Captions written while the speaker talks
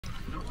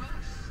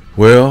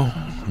Well,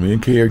 me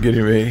and Kay are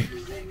getting ready.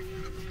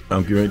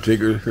 I'm getting ready to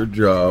take her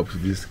job. She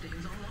just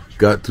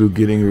got through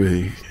getting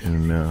ready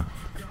and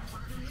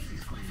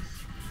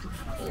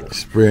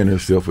spraying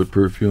herself with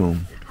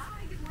perfume.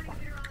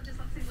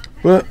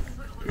 But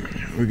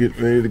we're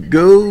getting ready to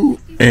go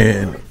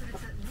and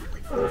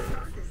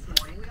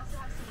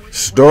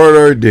start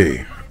our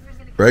day.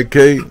 Right,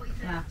 Kay?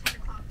 Yeah.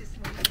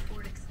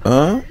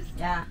 Huh?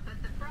 Yeah.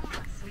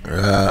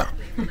 Right.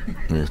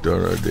 Let's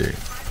start our day.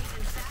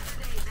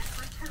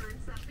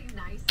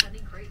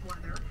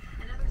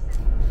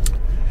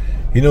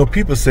 You know,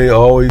 people say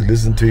always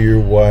listen to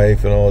your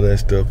wife and all that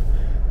stuff,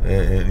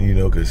 and you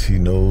know, because she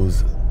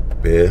knows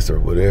best or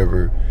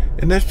whatever,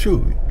 and that's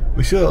true.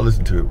 We should all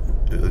listen to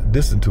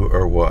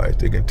our wives.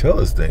 They can tell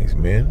us things,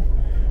 man.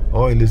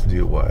 Always listen to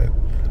your wife,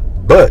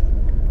 but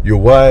your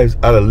wives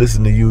ought to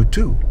listen to you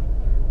too.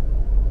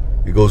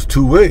 It goes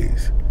two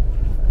ways,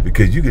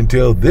 because you can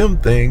tell them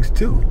things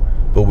too.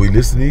 But we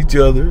listen to each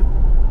other,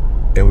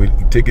 and we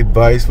take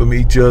advice from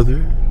each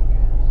other,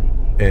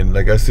 and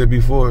like I said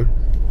before,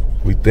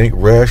 we think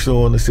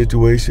rational on the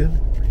situation,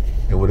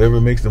 and whatever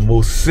makes the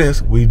most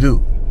sense, we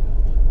do.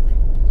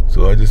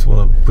 So I just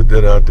want to put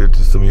that out there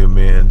to some of your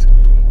men.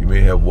 You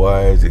may have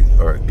wives that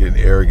are getting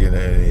arrogant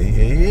and,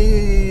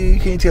 hey, you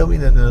can't tell me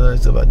nothing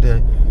about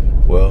that.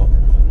 Well,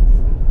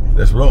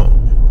 that's wrong.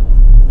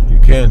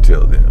 You can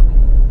tell them,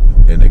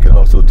 and they can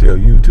also tell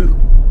you too.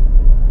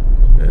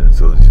 And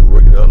so you should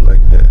work it out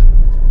like that.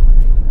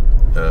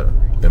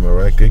 Am I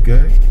right, good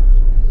guy?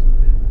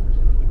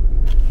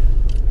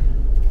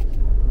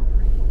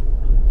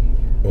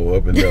 Oh,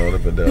 up and down,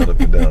 up and down, up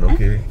and down.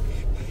 Okay.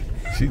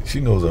 She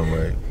knows I'm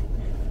right.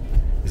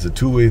 It's a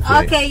two-way thing.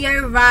 Okay,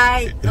 you're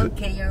right.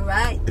 Okay, you're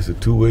right. It's a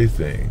two-way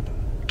thing.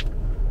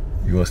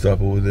 You want to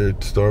stop over there at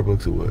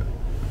Starbucks or what?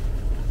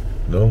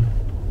 No?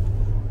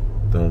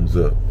 Thumbs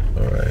up.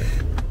 All right.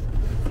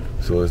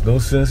 So there's no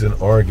sense in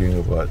arguing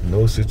about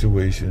no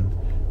situation.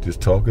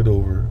 Just talk it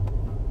over.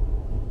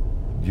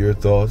 Your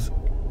thoughts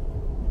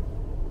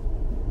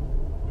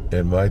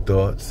and my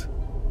thoughts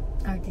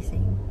Are the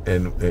same.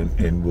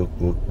 and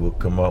we'll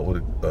come out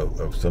with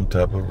some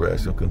type of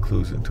rational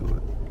conclusion to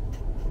it.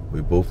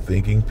 We're both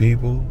thinking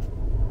people,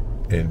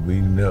 and we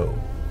know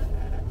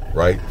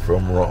right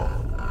from wrong.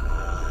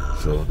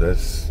 So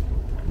that's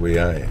the way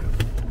I am,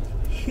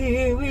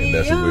 and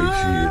that's the way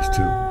she is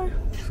too.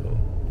 So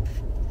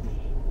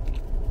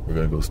we're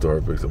gonna go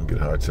Starbucks. I'm gonna get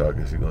hot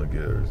chocolate. She's gonna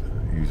get her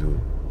usual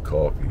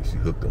coffee. She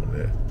hooked on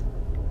that.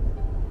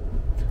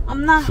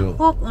 I'm not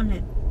hooked on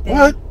it. Babe.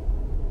 What?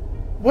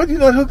 What? You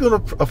not hooked on a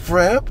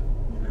frap?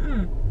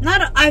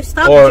 I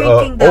stopped or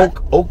drinking that.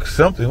 Oak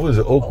something. What is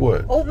it? Oak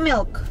what? Oat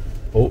milk.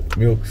 Oat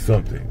milk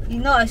something. You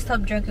know I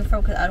stopped drinking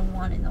Froot because I don't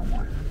want it no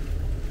more.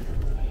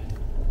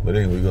 But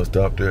anyway, we're gonna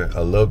stop there. I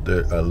love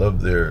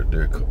their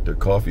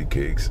coffee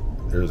cakes.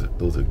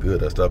 Those are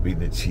good. I stopped eating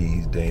the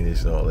cheese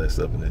Danish and all that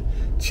stuff, and the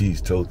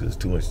cheese toast. There's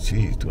too much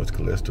cheese, too much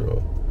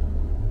cholesterol.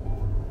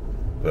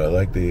 But I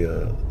like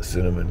the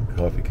cinnamon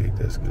coffee cake.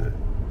 That's good.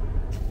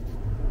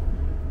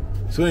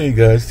 So anyway,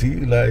 guys, see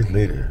you guys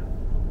later.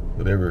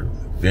 Whatever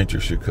venture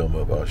should come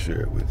up, I'll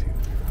share it with you.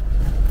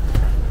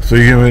 So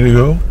you getting ready to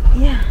go?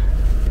 Yeah.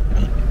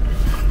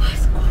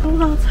 It's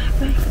cold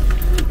outside, right?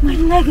 My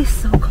leg is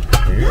so cold.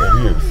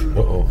 Yeah, it is.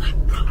 Uh-oh.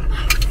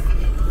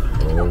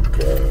 Oh, God.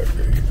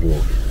 There you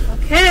go.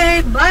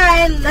 Okay,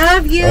 bye.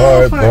 Love you.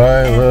 All right,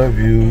 bye. Love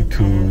you,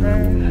 too.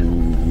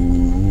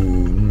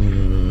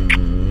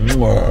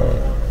 All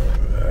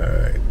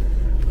right.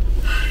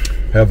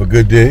 Have a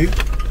good day.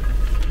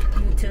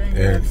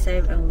 And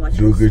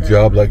do a good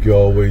job like you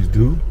always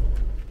do.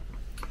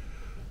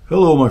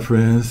 Hello, my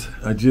friends.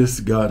 I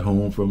just got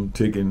home from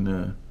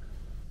taking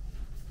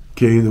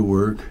Kay to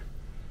work.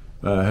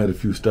 I had a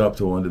few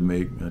stops I wanted to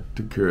make. I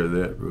took care of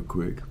that real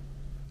quick.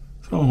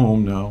 So I'm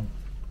home now.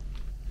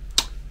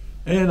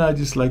 And I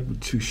just like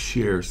to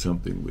share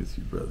something with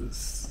you,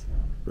 brothers.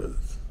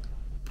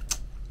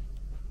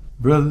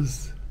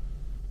 Brothers,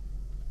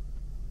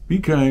 be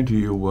kind to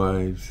your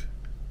wives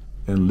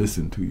and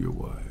listen to your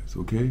wives,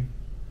 okay?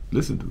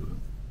 Listen to them.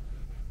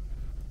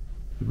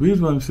 The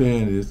reason why I'm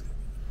saying is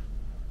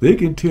they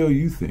can tell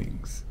you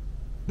things.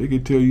 They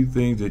can tell you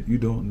things that you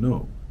don't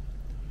know.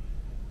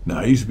 Now,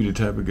 I used to be the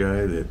type of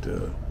guy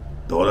that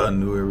thought I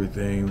knew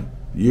everything.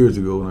 Years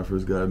ago when I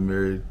first got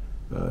married,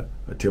 I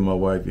tell my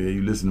wife, yeah,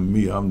 you listen to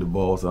me, I'm the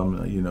boss,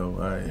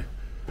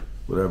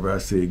 whatever I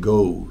say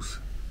goes.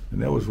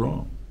 And that was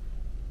wrong.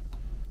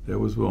 That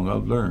was wrong.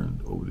 I've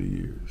learned over the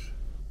years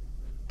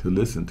to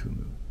listen to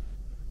them.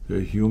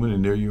 They're human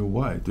and they're your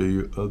wife. They're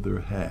your other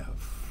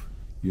half,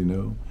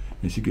 and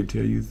she could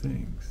tell you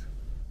things.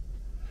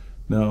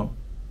 Now,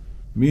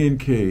 me and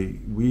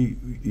Kay, we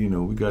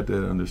got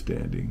that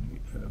understanding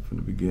from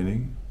the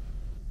beginning.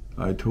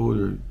 I told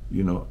her,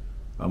 I'm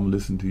gonna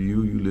listen to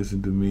you, you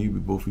listen to me. We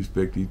both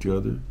respect each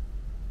other,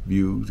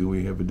 views, and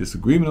we have a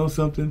disagreement on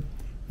something,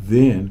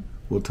 then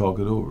we'll talk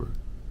it over,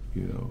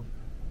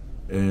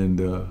 And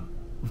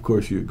of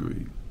course she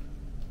agreed.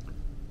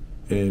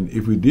 And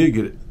if we did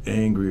get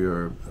angry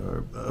or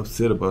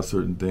upset about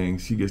certain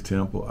things, she gets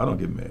temper. I don't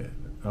get mad.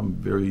 I'm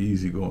very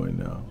easygoing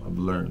now. I've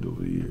learned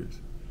over the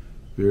years.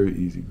 Very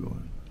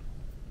easygoing.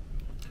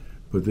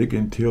 But they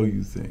can tell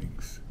you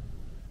things.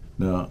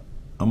 Now,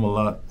 I'm a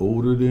lot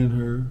older than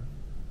her,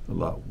 a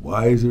lot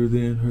wiser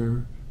than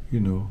her, you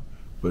know,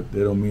 but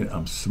that don't mean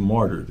I'm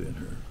smarter than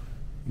her,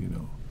 you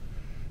know.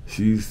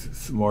 She's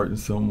smart in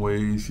some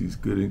ways. She's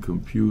good in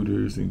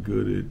computers and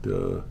good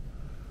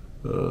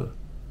at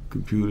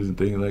computers and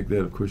things like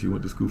that. Of course, she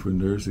went to school for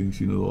nursing.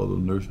 She knows all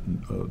those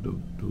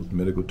those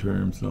medical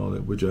terms and all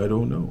that, which I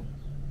don't know,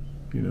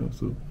 you know.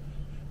 So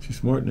she's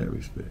smart in that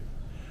respect.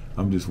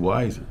 I'm just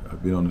wiser.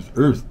 I've been on this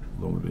earth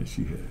longer than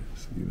she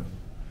has, you know.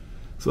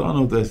 So I don't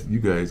know if that's you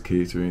guys'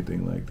 case or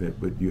anything like that,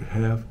 but you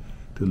have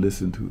to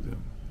listen to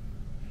them.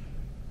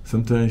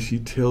 Sometimes she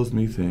tells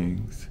me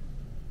things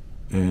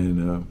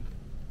and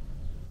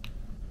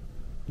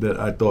that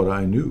I thought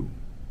I knew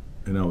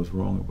and I was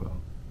wrong about.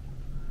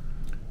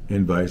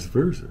 And vice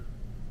versa.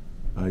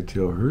 I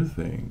tell her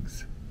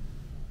things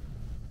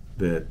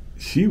that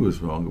she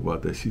was wrong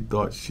about, that she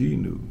thought she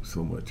knew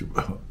so much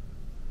about.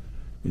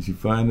 And she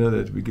find out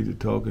that we get to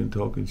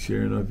talking,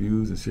 sharing our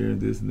views and sharing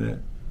this and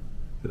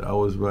that I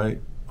was right,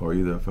 or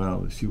either I found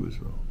out that she was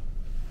wrong.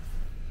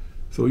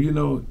 So, you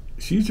know,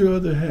 she's your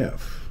other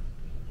half.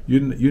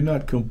 You're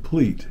not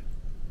complete.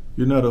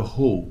 You're not a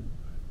whole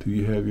till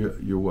you have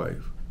your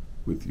wife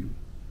with you.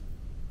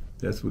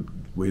 That's what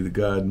way that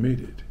God made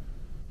it.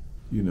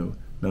 You know,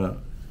 now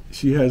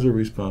she has her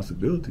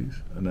responsibilities,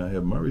 and I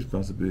have my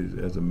responsibilities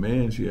as a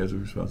man. She has her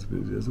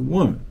responsibilities as a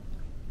woman.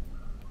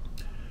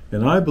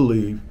 And I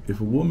believe if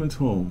a woman's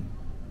home,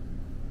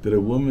 that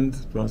a woman's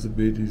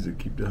responsibility is to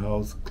keep the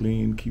house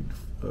clean, keep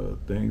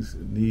things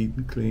neat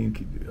and clean,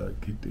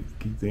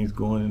 keep things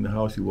going in the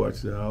house. She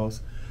watches the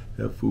house,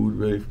 have food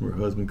ready from her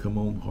husband, come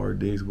home, hard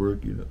day's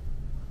work, you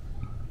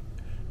know.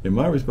 And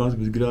my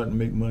responsibility is to get out and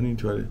make money and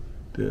try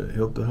to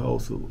help the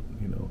household,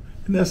 you know.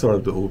 And that's sort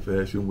of the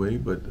old-fashioned way,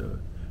 but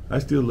I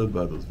still live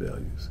by those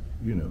values,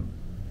 you know,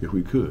 if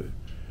we could.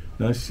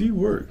 Now, she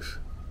works.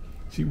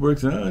 She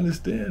works, and I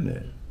understand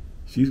that.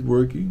 She's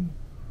working.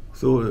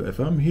 So if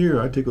I'm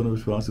here, I take on the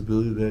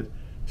responsibility that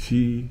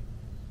she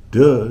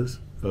does,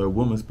 or a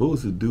woman's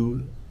supposed to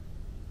do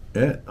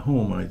at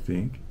home, I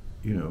think,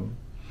 you know,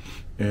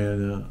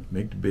 and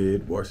make the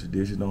bed, wash the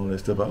dishes, and all that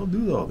stuff. I'll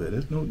do all that.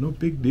 That's no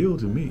big deal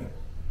to me.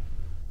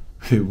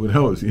 When I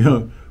was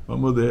young, my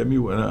mother had me,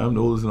 I'm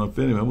the oldest in our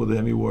family, my mother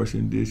had me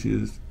washing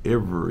dishes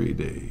every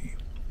day.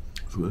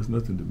 So that's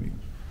nothing to me.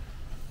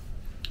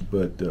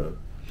 But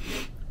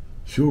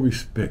show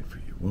respect for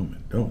your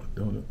woman.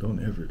 Don't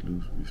ever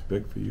lose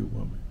respect for your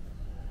woman.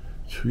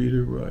 Treat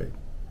her right.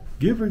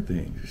 Give her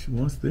things. If she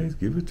wants things,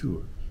 give it to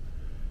her.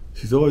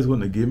 She's always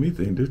wanting to give me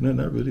things. There's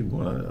nothing I really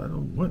want. I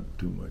don't want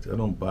too much. I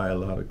don't buy a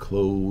lot of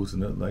clothes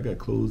and nothing. I got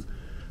clothes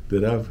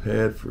that I've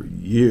had for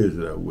years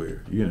that I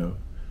wear, you know.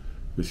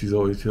 But she's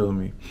always telling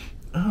me,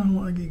 I don't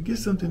want to get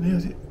something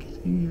else.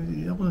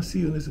 I want to see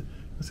you in this.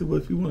 I said, well,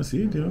 if you want to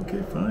see it, then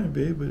okay, fine,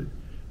 babe,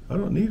 but I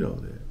don't need all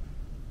that.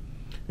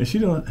 And she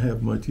don't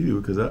have much either,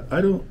 because I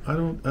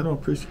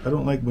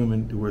don't like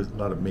women who wear a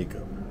lot of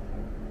makeup,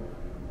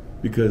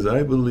 because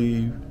I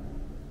believe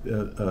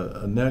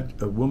that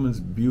a woman's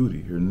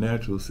beauty, her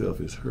natural self,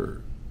 is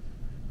her,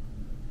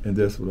 and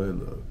that's what I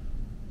love.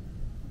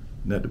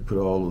 Not to put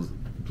all those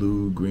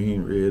blue,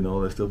 green, red, and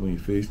all that stuff on your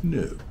face.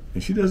 No.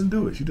 And she doesn't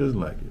do it. She doesn't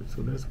like it.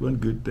 So that's one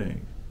good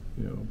thing,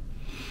 you know.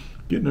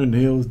 Getting her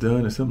nails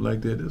done or something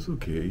like that, that's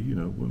okay. You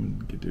know,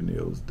 women get their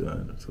nails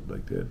done or something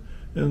like that.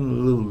 And a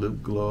little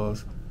lip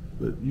gloss.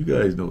 But you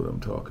guys know what I'm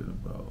talking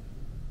about.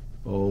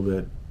 All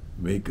that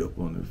makeup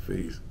on their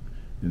face.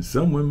 And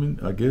some women,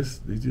 I guess,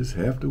 they just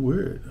have to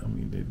wear it. I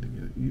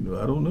mean, you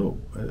know, I don't know.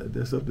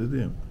 That's up to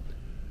them.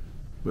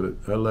 But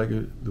I like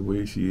her the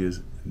way she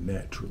is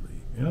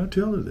naturally. And I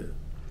tell her that.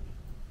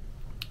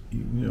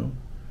 You know.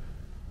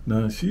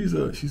 Now, she's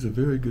a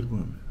very good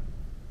woman.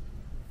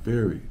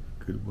 Very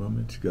good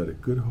woman. She got a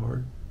good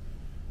heart.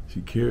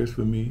 She cares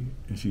for me,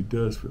 and she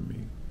does for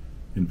me,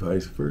 and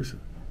vice versa.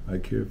 I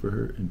care for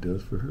her and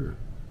does for her,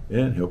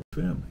 and help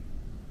family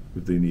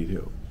if they need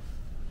help.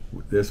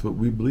 That's what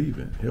we believe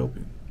in,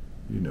 helping,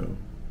 you know.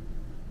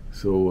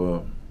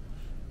 So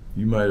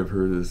you might have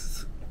heard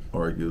us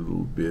argue a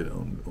little bit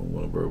on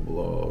one of our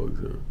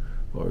vlogs,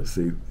 or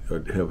say,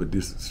 or have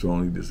a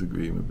strongly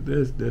disagreement,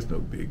 but that's no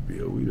big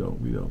deal. We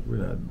don't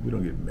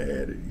get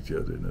mad at each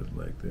other, nothing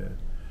like that.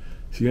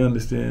 She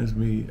understands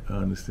me, I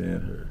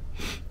understand her.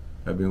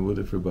 I've been with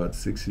her for about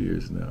 6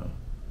 years now,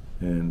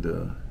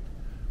 and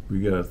we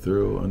got a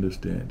thorough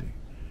understanding.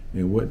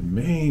 And what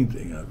main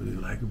thing I really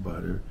like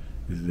about her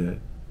is that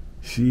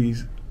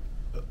she's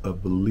a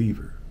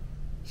believer.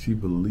 She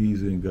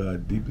believes in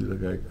God deeply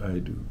like I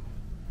do,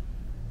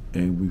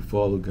 and we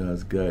follow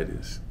God's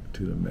guidance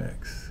to the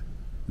max.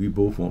 We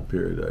both want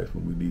paradise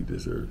when we leave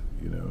this earth,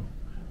 you know,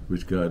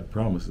 which God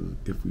promises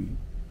if we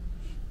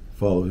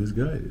follow his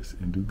guidance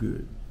and do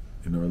good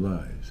in our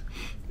lives.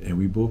 And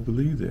we both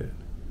believe that.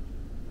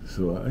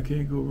 So I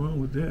can't go wrong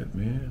with that,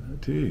 man,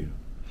 I tell you.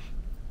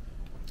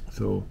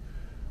 So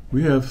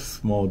we have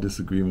small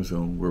disagreements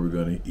on where we're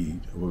going to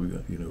eat, where we're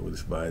going to,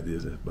 let's buy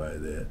this, let's buy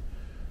that,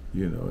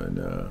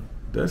 and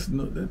that's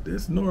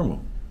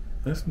normal.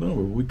 That's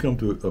normal. We come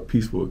to a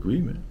peaceful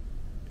agreement,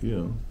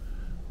 on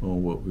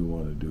what we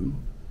want to do,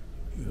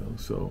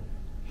 So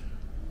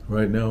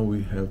right now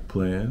we have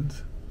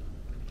plans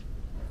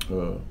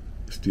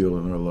still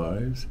in our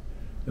lives,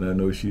 and I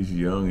know she's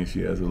young and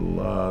she has a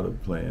lot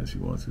of plans she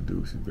wants to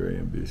do. She's very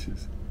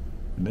ambitious,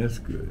 and that's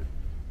good.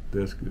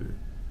 That's good.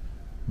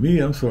 Me,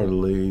 I'm sort of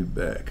laid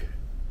back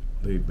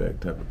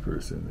type of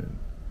person,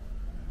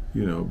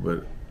 and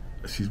but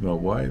she's my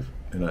wife,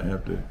 and I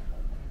have to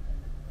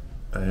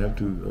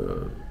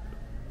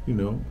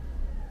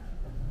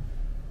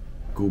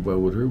go by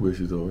what her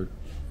wishes are,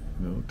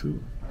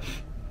 too.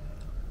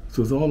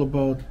 So it's all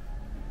about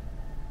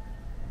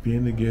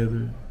being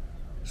together,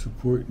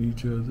 supporting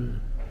each other,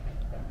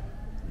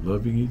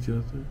 loving each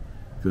other.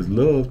 Because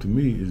love to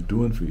me is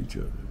doing for each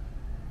other,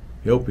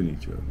 helping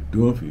each other,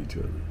 doing for each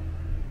other.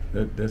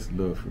 That's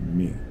love for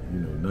me,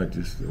 not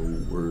just the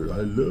old word,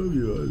 I love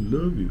you, I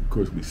love you. Of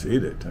course, we say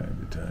that time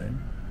to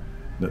time.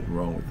 Nothing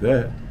wrong with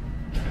that.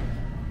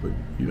 But,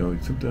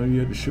 sometimes you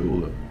have to show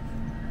love.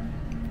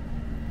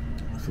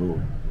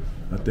 So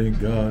I think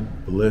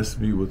God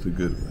blessed me with a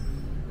good one.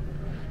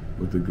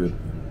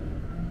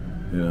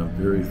 And I'm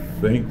very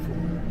thankful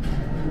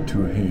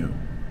to Him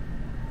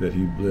that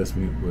He blessed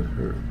me with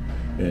her.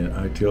 And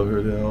I tell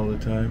her that all the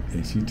time,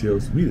 and she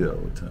tells me that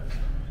all the time.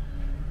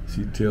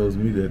 She tells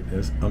me that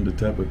I'm the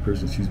type of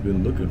person she's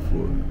been looking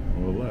for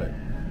all her life.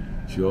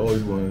 She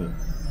always wanted a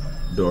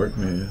dark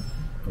man,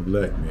 a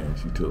black man,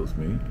 she tells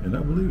me, and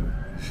I believe her.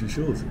 She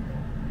shows it.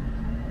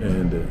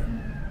 And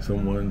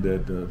someone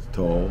that's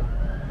tall,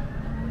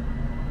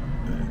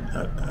 and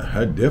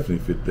I definitely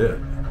fit that,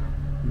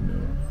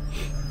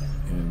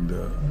 and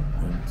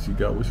she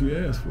got what she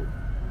asked for,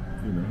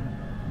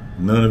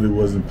 None of it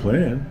wasn't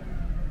planned.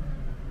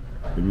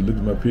 If you look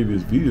at my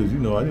previous videos,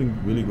 I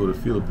didn't really go to the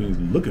Philippines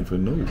looking for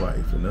no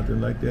wife or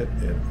nothing like that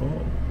at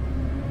all.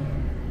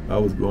 I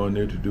was going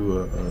there to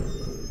do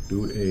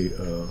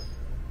a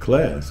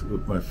class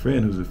with my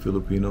friend who's a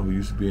Filipino who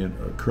used to be a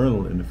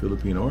colonel in the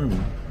Philippine Army.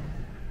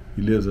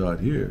 He lives out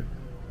here,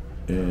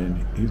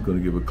 and he's going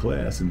to give a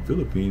class in the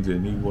Philippines,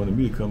 and he wanted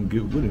me to come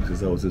give with him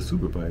because I was a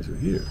supervisor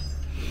here.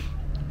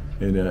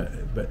 And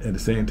but at the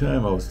same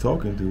time, I was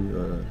talking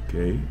to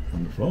Kay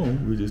on the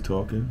phone. We were just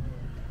talking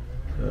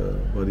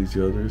about each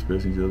other,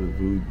 especially each other,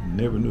 who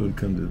never knew it'd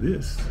come to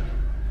this.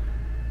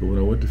 But when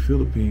I went to the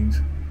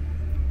Philippines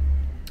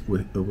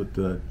with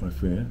my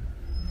friend,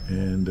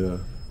 and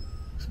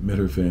met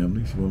her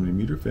family, she wanted me to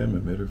meet her family.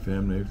 I met her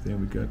family and everything.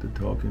 We got to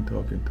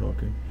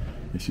talking.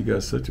 And she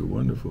got such a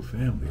wonderful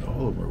family.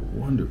 All of them are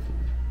wonderful.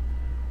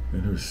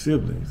 And her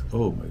siblings,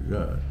 oh my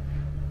God,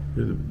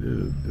 they're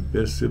the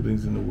best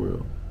siblings in the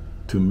world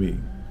to me.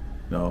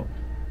 Now,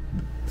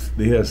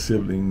 they have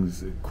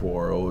siblings that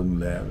quarrel and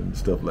laugh and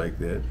stuff like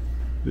that.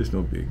 It's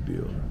no big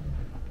deal.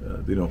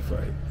 They don't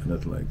fight,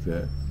 nothing like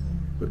that.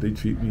 But they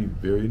treat me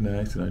very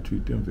nice, and I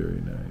treat them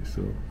very nice.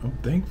 So I'm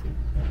thankful.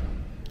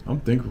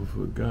 I'm thankful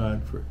for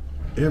God for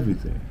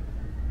everything.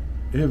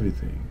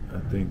 Everything I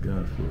thank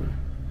God for.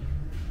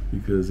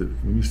 Because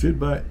when you sit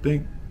by,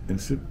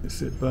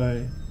 sit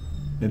by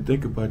and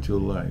think about your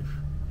life,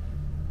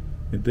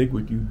 and think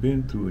what you've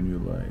been through in your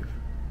life,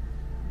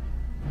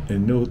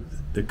 and know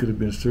there could have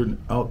been certain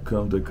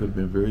outcomes that could have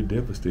been very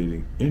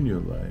devastating in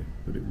your life,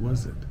 but it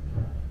wasn't.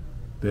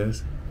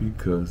 That's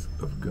because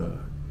of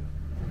God.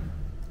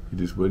 It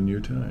just wasn't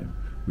your time.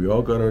 We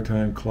all got our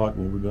time clock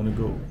when we're going to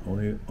go.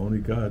 Only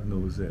God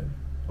knows that.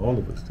 All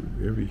of us do.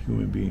 Every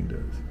human being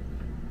does.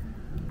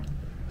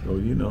 So,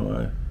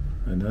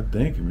 and I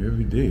thank Him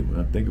every day. When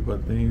I think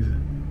about things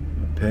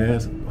in the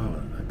past,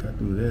 wow, I got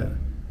through that.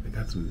 I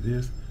got through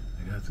this.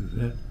 I got through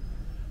that.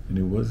 And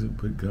it wasn't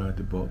but God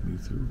that brought me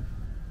through.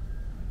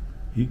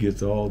 He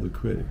gets all the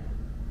credit.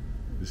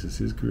 This is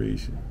His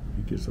creation.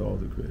 He gets all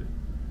the credit.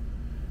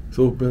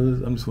 So,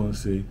 brothers, I'm just going to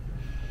say,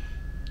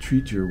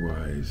 treat your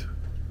wives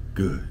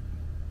good.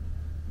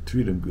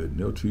 Treat them good, and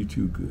they'll treat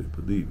you good,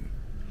 believe me.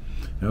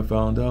 And I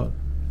found out,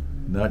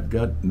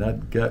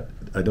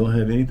 I don't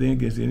have anything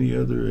against any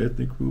other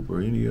ethnic group or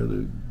any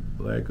other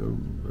black or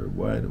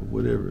white or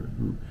whatever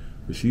group,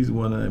 but she's the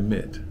one I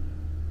met.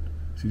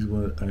 She's the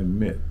one I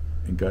met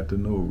and got to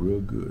know real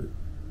good.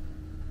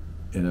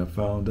 And I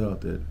found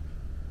out that,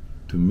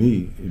 to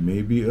me, it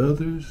may be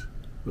others,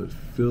 but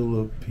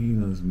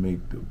Filipinos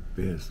make the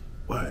best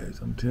wives.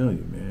 I'm telling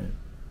you, man.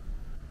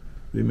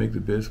 They make the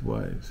best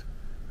wives.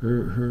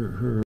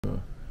 Her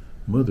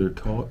mother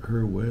taught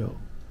her well.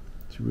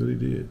 She really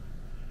did.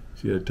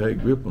 She had a tight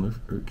grip on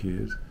her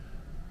kids.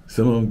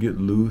 Some of them get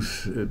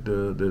loose that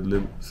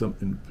live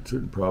in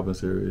certain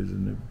province areas,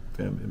 and the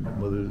family. And my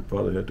mother and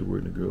father had to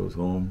work in the girls'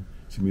 home.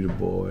 She meet a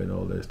boy and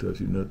all that stuff.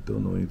 She don't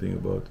know anything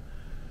about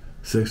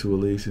sexual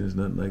relations,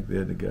 nothing like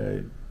that. The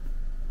guy,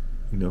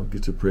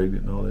 gets her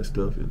pregnant and all that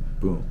stuff, and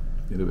boom,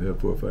 they never have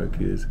 4 or 5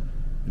 kids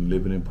and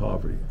living in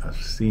poverty. I've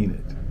seen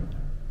it.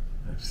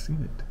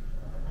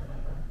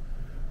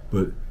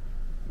 But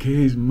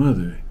Kay's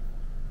mother,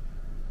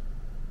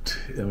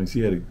 I mean, she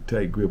had a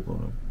tight grip on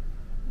him.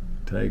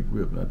 Tight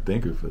grip, and I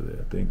thank her for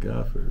that. I thank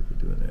God for her for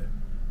doing that.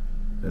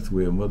 That's the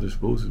way a mother's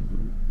supposed to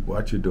do.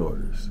 Watch your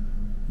daughters.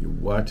 You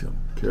watch them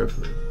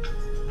carefully.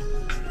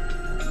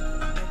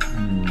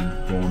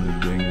 Phone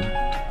is ringing.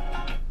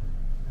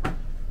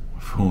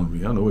 Phone me.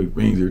 I don't know what it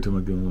rings every time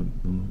I get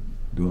on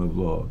doing a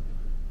vlog.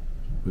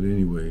 But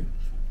anyway,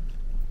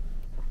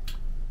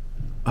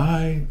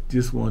 I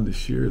just wanted to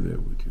share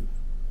that with you.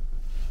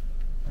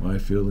 My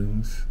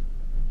feelings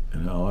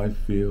and how I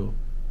feel.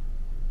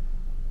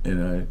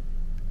 And I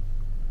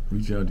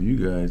reach out to you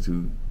guys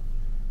to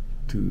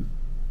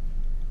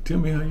tell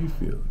me how you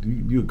feel. Do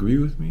you agree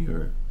with me,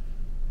 or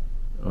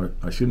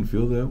I shouldn't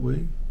feel that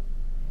way?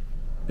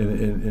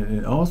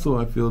 And also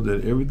I feel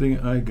that everything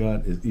I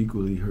got is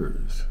equally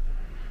hers.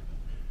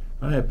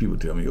 I have people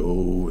tell me,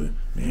 oh,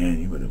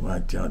 man, you better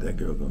watch out, that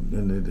girl going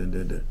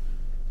da.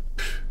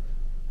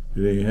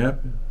 It ain't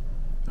happen.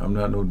 I'm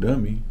not no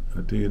dummy,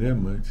 I'll tell you that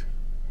much.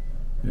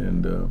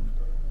 And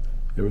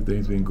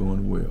everything's been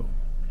going well.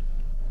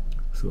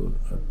 So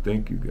I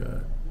thank you,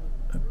 God.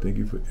 I thank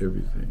you for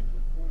everything.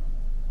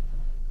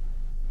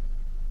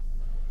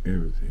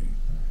 Everything.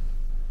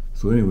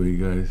 So anyway,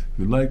 guys, if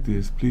you like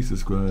this, please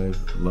subscribe,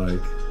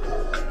 like,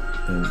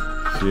 and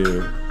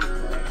share,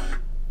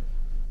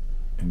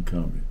 and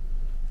comment.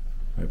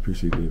 I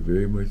appreciate that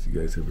very much. You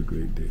guys have a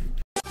great day.